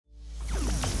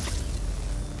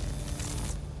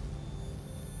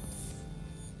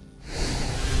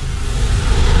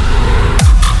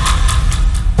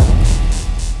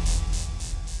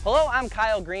I'm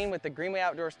Kyle Green with the Greenway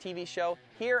Outdoors TV show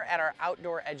here at our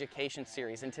Outdoor Education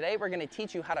Series, and today we're going to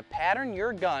teach you how to pattern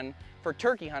your gun for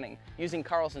turkey hunting using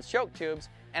Carlson's choke tubes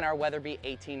and our Weatherby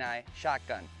 18i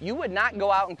shotgun. You would not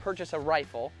go out and purchase a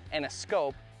rifle and a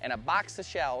scope and a box of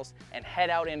shells and head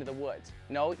out into the woods.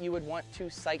 No, you would want to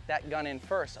sight that gun in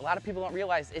first. A lot of people don't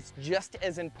realize it's just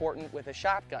as important with a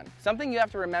shotgun. Something you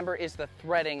have to remember is the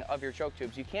threading of your choke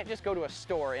tubes. You can't just go to a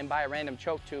store and buy a random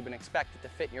choke tube and expect it to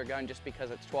fit in your gun just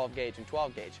because it's 12 gauge and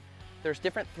 12 gauge. There's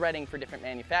different threading for different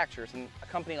manufacturers, and a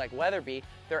company like Weatherby,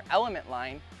 their Element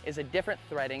line is a different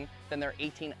threading than their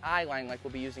 18i line like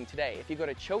we'll be using today. If you go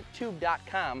to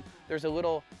choketube.com, there's a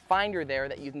little finder there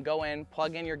that you can go in,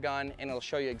 plug in your gun, and it'll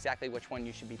show you exactly which one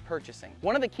you should be purchasing.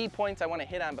 One of the key points I want to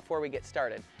hit on before we get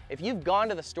started, if you've gone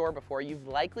to the store before, you've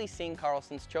likely seen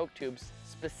Carlson's choke tubes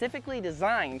specifically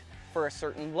designed for a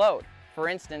certain load. For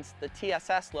instance, the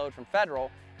TSS load from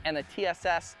Federal and the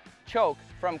TSS choke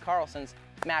from Carlson's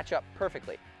match up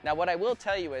perfectly. Now what I will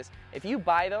tell you is, if you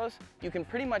buy those, you can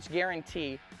pretty much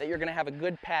guarantee that you're gonna have a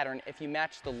good pattern if you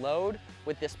match the load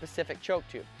with this specific choke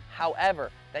tube.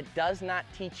 However, that does not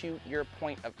teach you your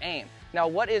point of aim. Now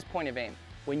what is point of aim?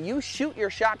 When you shoot your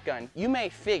shotgun, you may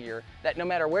figure that no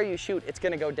matter where you shoot, it's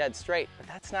gonna go dead straight, but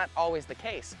that's not always the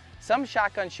case. Some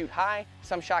shotguns shoot high,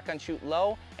 some shotguns shoot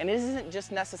low, and it isn't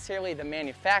just necessarily the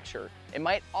manufacturer. It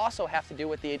might also have to do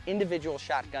with the individual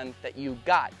shotgun that you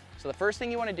got. So the first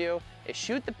thing you want to do is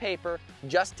shoot the paper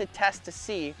just to test to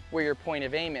see where your point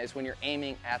of aim is when you're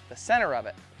aiming at the center of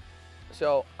it.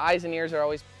 So eyes and ears are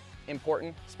always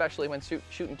important, especially when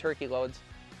shooting turkey loads.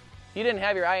 If you didn't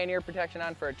have your eye and ear protection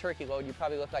on for a turkey load, you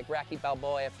probably look like Rocky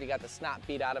Balboa after you got the snot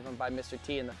beat out of him by Mr.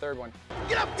 T in the third one.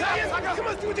 Get up, guys! Come on, do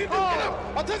what you do. Get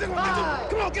up! I'll tell you what to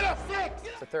do. Come on, get up!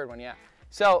 It's the third one, yeah.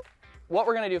 So what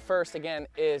we're gonna do first, again,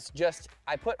 is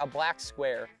I put a black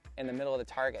square in the middle of the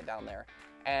target down there.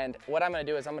 And what I'm gonna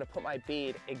do is I'm gonna put my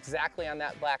bead exactly on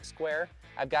that black square.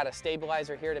 I've got a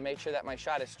stabilizer here to make sure that my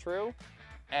shot is true.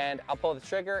 And I'll pull the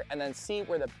trigger and then see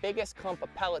where the biggest clump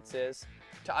of pellets is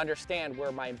to understand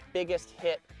where my biggest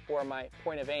hit or my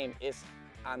point of aim is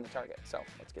on the target. So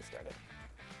let's get started.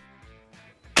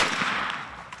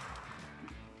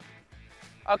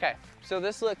 Okay, so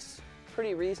this looks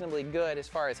pretty reasonably good as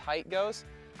far as height goes.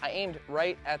 I aimed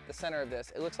right at the center of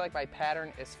this. It looks like my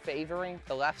pattern is favoring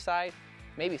the left side,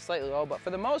 maybe slightly low, but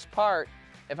for the most part,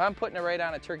 if I'm putting it right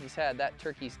on a turkey's head, that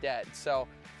turkey's dead. So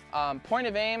point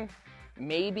of aim,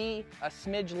 maybe a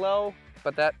smidge low,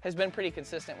 but that has been pretty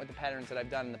consistent with the patterns that I've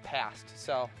done in the past.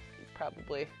 So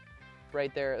probably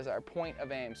right there is our point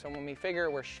of aim. So when we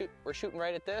figure we're shooting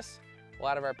right at this, a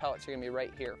lot of our pellets are gonna be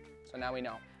right here. So now we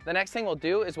know. The next thing we'll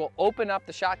do is we'll open up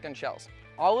the shotgun shells.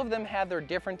 All of them have their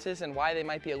differences and why they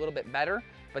might be a little bit better,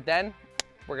 but then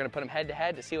we're gonna put them head to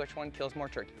head to see which one kills more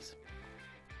turkeys.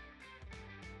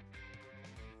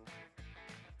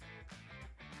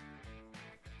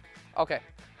 Okay,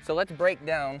 so let's break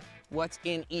down what's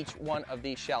in each one of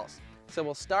these shells. So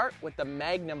we'll start with the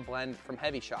Magnum blend from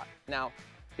Heavy Shot. Now,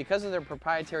 because of their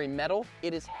proprietary metal,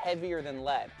 it is heavier than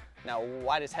lead. Now,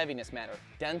 why does heaviness matter?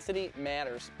 Density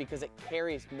matters because it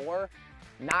carries more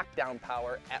knockdown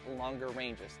power at longer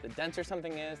ranges. The denser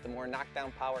something is, the more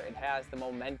knockdown power it has, the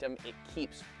momentum it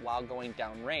keeps while going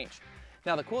down range.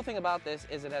 Now, the cool thing about this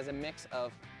is it has a mix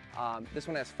of, this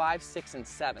one has 5, 6, and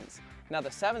 7s. Now, the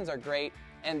 7s are great,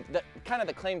 and kind of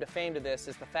the claim to fame to this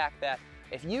is the fact that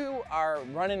if you are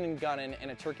running and gunning in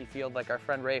a turkey field like our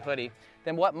friend Ray Hoodie,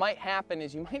 then what might happen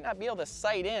is you might not be able to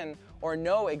sight in or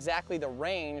know exactly the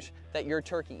range that your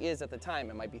turkey is at the time.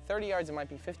 It might be 30 yards, it might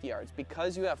be 50 yards.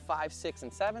 Because you have 5, 6,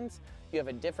 and 7s, you have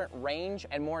a different range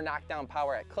and more knockdown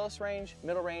power at close range,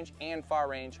 middle range, and far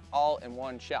range, all in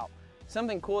one shell.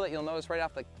 Something cool that you'll notice right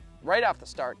off the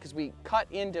start, because we cut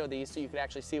into these so you could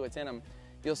actually see what's in them,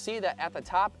 you'll see that at the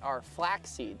top are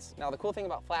flax seeds. Now the cool thing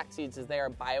about flax seeds is they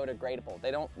are biodegradable. They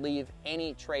don't leave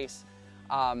any trace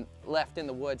left in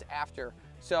the woods after.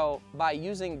 So by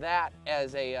using that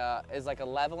as like a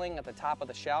leveling at the top of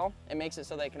the shell, it makes it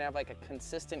so they can have like a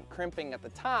consistent crimping at the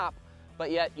top, but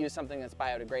yet use something that's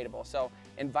biodegradable. So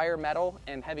environmental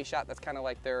and Heavy Shot, that's kind of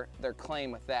like their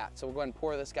claim with that. So we'll go ahead and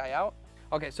pour this guy out.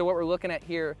 Okay, so what we're looking at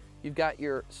here, you've got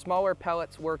your smaller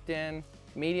pellets worked in,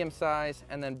 medium size,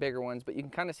 and then bigger ones, but you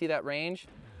can kind of see that range.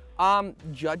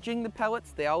 Judging the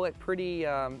pellets, they all look pretty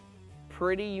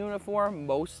uniform,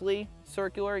 mostly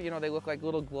circular. You know, they look like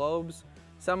little globes.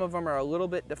 Some of them are a little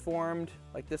bit deformed,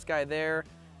 like this guy there.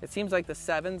 It seems like the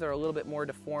 7s are a little bit more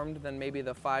deformed than maybe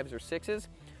the 5s or 6s,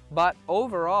 but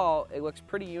overall, it looks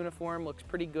pretty uniform, looks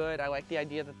pretty good. I like the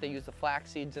idea that they use the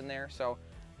flax seeds in there, so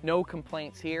No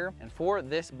complaints here. And for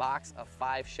this box of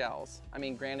 5 shells, I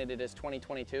mean, granted it is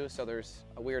 2022, so there's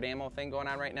a weird ammo thing going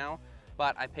on right now,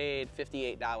 but I paid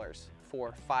 $58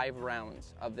 for 5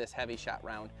 rounds of this heavy shot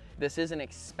round. This is an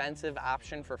expensive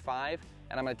option for 5,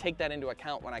 and I'm gonna take that into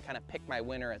account when I kind of pick my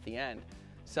winner at the end.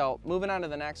 So moving on to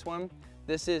the next one,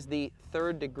 this is the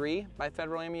 3rd Degree by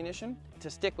Federal Ammunition.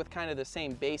 To stick with kind of the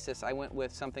same basis, I went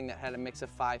with something that had a mix of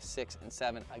 5, 6, and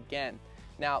 7 again.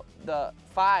 Now, the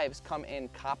 5s come in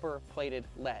copper-plated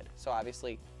lead, so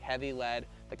obviously heavy lead.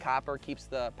 The copper keeps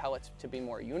the pellets to be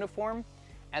more uniform,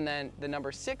 and then the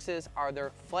number 6s are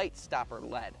their flight stopper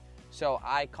lead. So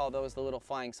I call those the little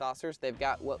flying saucers. They've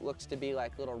got what looks to be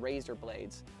like little razor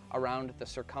blades around the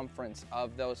circumference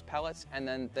of those pellets, and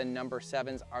then the number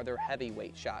 7s are their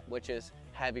heavyweight shot, which is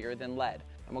heavier than lead.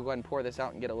 And we'll go ahead and pour this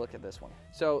out and get a look at this one.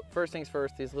 So first things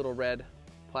first, these little red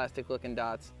plastic-looking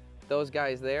dots. Those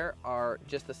guys there are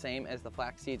just the same as the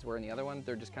flax seeds were in the other one.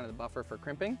 They're just kind of the buffer for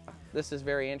crimping. This is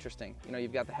very interesting. You know,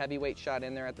 you've got the heavyweight shot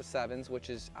in there at the 7s, which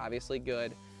is obviously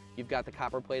good. You've got the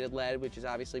copper-plated lead, which is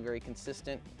obviously very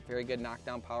consistent, very good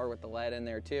knockdown power with the lead in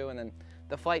there too. And then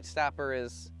the flight stopper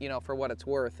is, you know, for what it's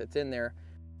worth, it's in there.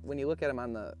 When you look at them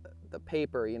on the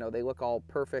paper, you know, they look all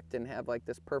perfect and have like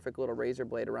this perfect little razor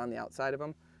blade around the outside of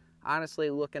them. Honestly,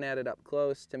 looking at it up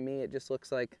close, to me, it just looks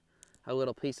like a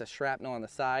little piece of shrapnel on the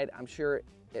side. I'm sure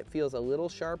it feels a little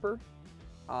sharper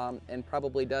and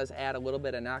probably does add a little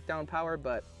bit of knockdown power,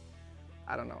 but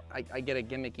I don't know. I get a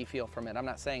gimmicky feel from it. I'm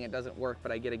not saying it doesn't work,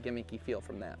 but I get a gimmicky feel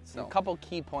from that. So a couple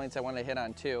key points I want to hit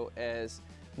on too is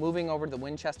moving over to the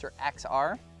Winchester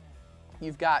XR.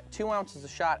 You've got 2 ounces of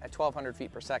shot at 1,200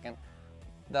 feet per second.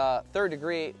 The 3rd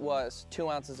Degree was 2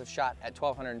 ounces of shot at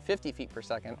 1,250 feet per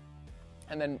second.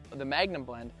 And then the Magnum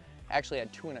blend actually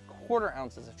had 2¼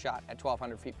 ounces of shot at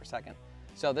 1,200 feet per second.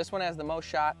 So this one has the most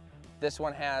shot, this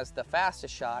one has the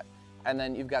fastest shot, and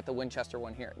then you've got the Winchester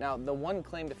one here. Now, the one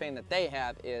claim to fame that they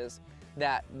have is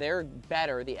that they're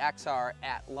better, the XR,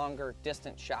 at longer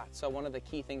distance shots. So one of the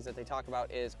key things that they talk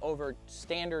about is over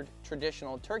standard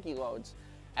traditional turkey loads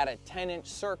at a 10-inch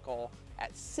circle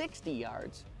at 60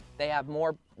 yards, they have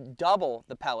more double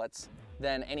the pellets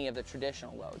than any of the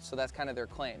traditional loads. So that's kind of their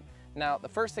claim. Now, the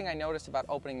first thing I noticed about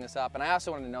opening this up, and I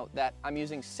also want to note that I'm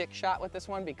using 6 shot with this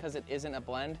one because it isn't a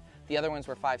blend. The other ones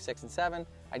were 5, 6, and 7.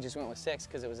 I just went with 6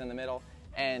 because it was in the middle.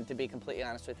 And to be completely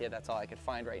honest with you, that's all I could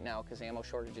find right now because ammo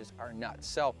shortages are nuts.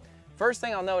 So first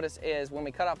thing I'll notice is when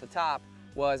we cut off the top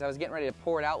was I was getting ready to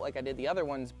pour it out like I did the other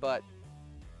ones, but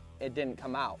it didn't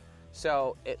come out.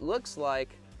 So it looks like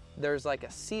there's like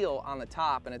a seal on the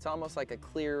top and it's almost like a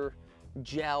clear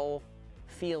gel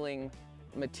feeling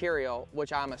material,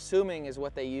 which I'm assuming is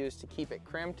what they use to keep it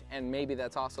crimped, and maybe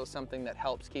that's also something that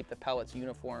helps keep the pellets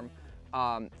uniform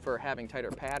for having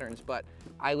tighter patterns. But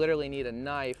I literally need a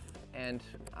knife, and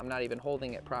I'm not even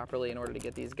holding it properly in order to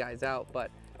get these guys out.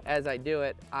 But as I do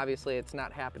it, obviously it's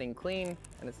not happening clean,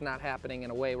 and it's not happening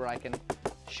in a way where I can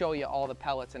show you all the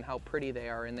pellets and how pretty they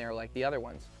are in there like the other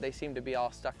ones. They seem to be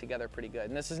all stuck together pretty good.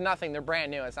 And this is nothing, they're brand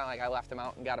new. It's not like I left them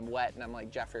out and got them wet and I'm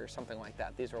like Jeffrey or something like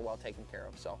that. These were well taken care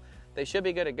of. So they should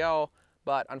be good to go,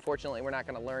 but unfortunately we're not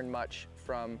gonna learn much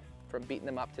from beating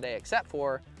them up today, except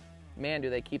for, man, do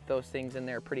they keep those things in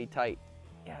there pretty tight.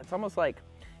 Yeah, it's almost like,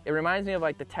 it reminds me of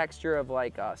like the texture of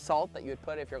like salt that you would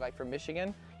put if you're like from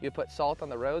Michigan. You put salt on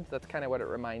the roads. That's kind of what it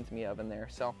reminds me of in there.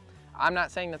 So I'm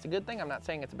not saying that's a good thing. I'm not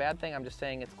saying it's a bad thing. I'm just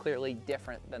saying it's clearly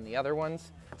different than the other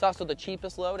ones. It's also the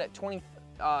cheapest load at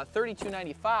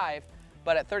 $32.95,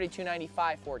 but at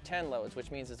 $32.95 for 10 loads,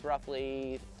 which means it's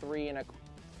roughly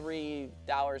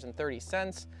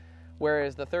 $3.30,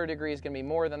 whereas the 3rd Degree is going to be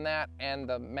more than that, and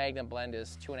the Magnum blend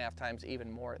is 2.5 times even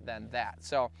more than that.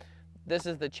 So this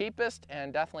is the cheapest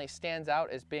and definitely stands out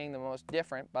as being the most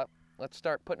different, but let's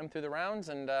start putting them through the rounds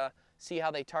and see how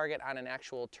they target on an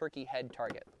actual turkey head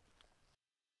target.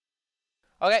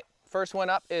 Okay, first one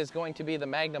up is going to be the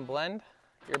Magnum blend.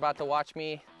 You're about to watch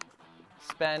me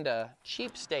spend a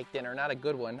cheap steak dinner, not a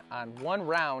good one, on 1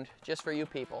 round just for you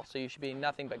people, so you should be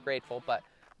nothing but grateful. But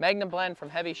Magnum blend from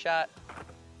Heavy Shot.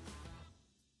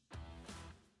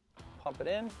 Pump it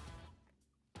in.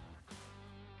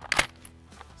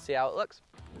 See how it looks.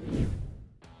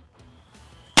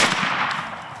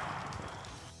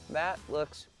 That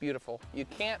looks beautiful. You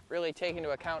can't really take into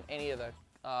account any of the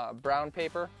brown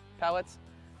paper pellets.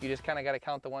 You just kind of got to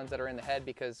count the ones that are in the head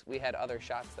because we had other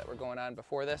shots that were going on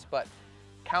before this. But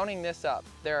counting this up,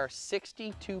 there are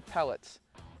 62 pellets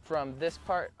from this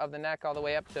part of the neck all the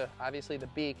way up to obviously the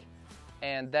beak.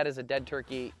 And that is a dead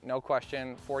turkey, no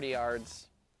question, 40 yards,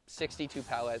 62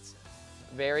 pellets.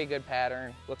 Very good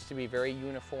pattern, looks to be very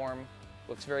uniform,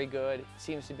 looks very good.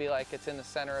 Seems to be like it's in the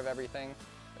center of everything.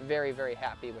 very, very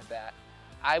happy with that.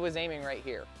 I was aiming right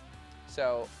here.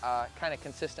 So kind of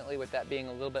consistently with that being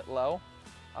a little bit low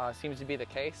seems to be the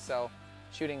case. So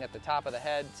shooting at the top of the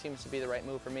head seems to be the right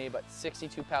move for me, but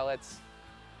 62 pellets,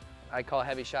 I call a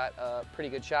heavy shot a pretty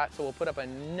good shot. So we'll put up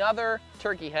another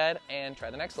turkey head and try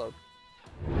the next load.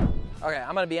 Okay,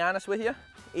 I'm gonna be honest with you.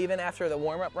 Even after the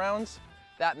warm-up rounds,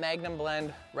 that Magnum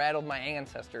blend rattled my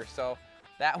ancestors. So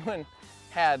that one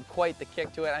had quite the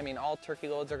kick to it. I mean, all turkey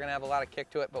loads are gonna have a lot of kick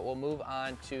to it, but we'll move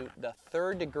on to the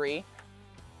 3rd degree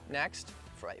next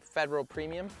for a Federal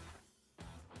Premium.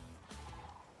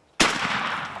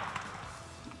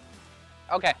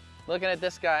 Okay, looking at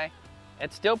this guy,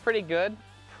 it's still pretty good,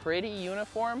 pretty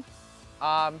uniform.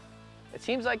 It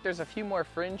seems like there's a few more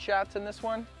fringe shots in this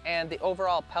one, and the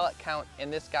overall pellet count in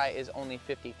this guy is only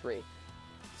 53.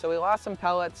 So we lost some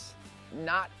pellets,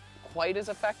 not quite as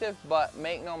effective, but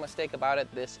make no mistake about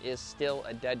it, this is still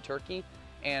a dead turkey.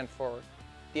 And for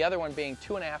the other one being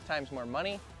 2.5 times more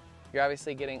money, you're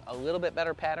obviously getting a little bit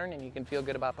better pattern, and you can feel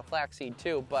good about the flaxseed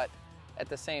too, but at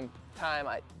the same time,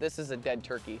 this is a dead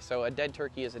turkey. So a dead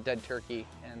turkey is a dead turkey,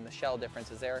 and the shell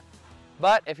difference is there.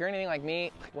 But if you're anything like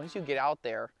me, once you get out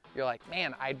there, you're like,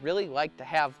 man, I'd really like to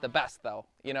have the best though,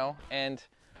 you know? And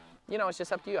you know, it's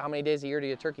just up to you. How many days a year do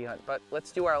you turkey hunt? But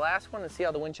let's do our last one and see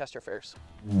how the Winchester fares.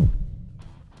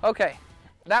 Okay,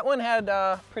 that one had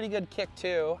a pretty good kick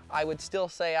too. I would still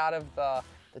say out of the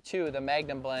two, the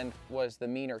Magnum blend was the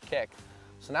meaner kick.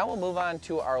 So now we'll move on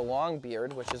to our long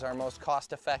beard, which is our most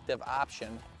cost-effective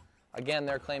option. Again,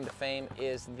 their claim to fame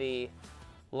is the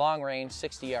long range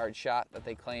 60-yard shot that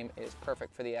they claim is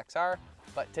perfect for the XR.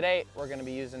 But today we're gonna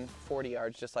be using 40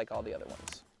 yards just like all the other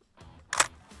ones.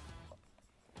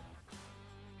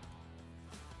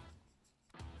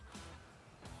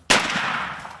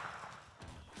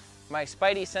 My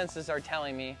spidey senses are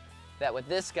telling me that with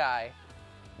this guy,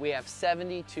 we have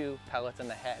 72 pellets in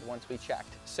the head once we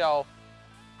checked. So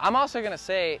I'm also gonna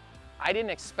say, I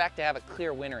didn't expect to have a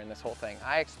clear winner in this whole thing.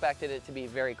 I expected it to be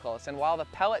very close. And while the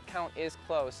pellet count is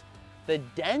close, the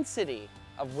density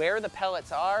of where the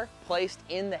pellets are placed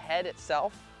in the head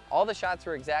itself, all the shots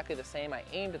were exactly the same. I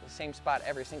aimed at the same spot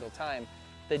every single time.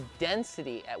 The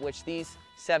density at which these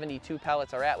 72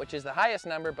 pellets are at, which is the highest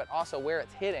number, but also where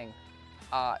it's hitting,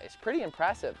 is pretty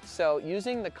impressive. So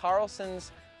using the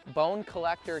Carlson's bone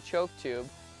collector choke tube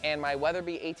and my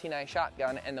Weatherby 18i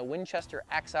shotgun and the Winchester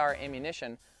XR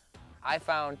ammunition, I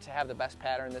found to have the best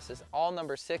pattern. This is all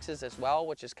number 6s as well,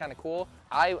 which is kind of cool.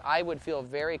 I would feel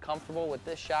very comfortable with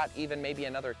this shot, even maybe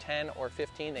another 10 or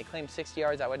 15. They claim 60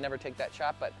 yards, I would never take that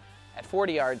shot, but at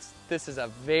 40 yards, this is a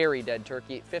very dead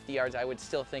turkey. 50 yards, I would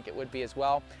still think it would be as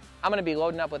well. I'm gonna be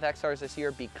loading up with XRs this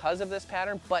year because of this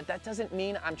pattern, but that doesn't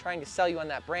mean I'm trying to sell you on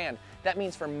that brand. That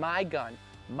means for my gun,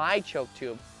 my choke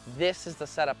tube, this is the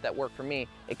setup that worked for me.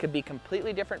 It could be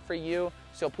completely different for you,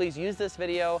 so please use this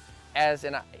video as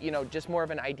an, just more of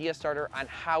an idea starter on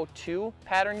how to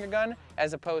pattern your gun,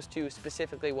 as opposed to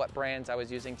specifically what brands I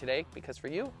was using today, because for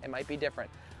you, it might be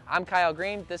different. I'm Kyle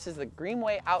Green. This is the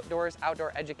Greenway Outdoors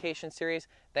Outdoor Education Series.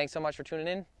 Thanks so much for tuning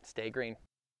in. Stay green.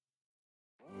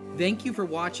 Thank you for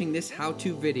watching this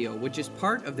how-to video, which is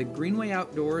part of the Greenway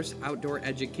Outdoors Outdoor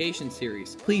Education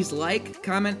Series. Please like,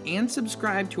 comment, and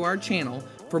subscribe to our channel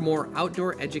for more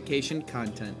outdoor education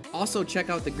content. Also check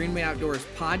out the Greenway Outdoors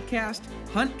podcast,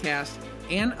 Huntcast,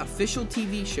 and official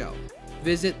TV show.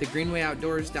 Visit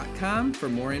thegreenwayoutdoors.com for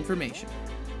more information.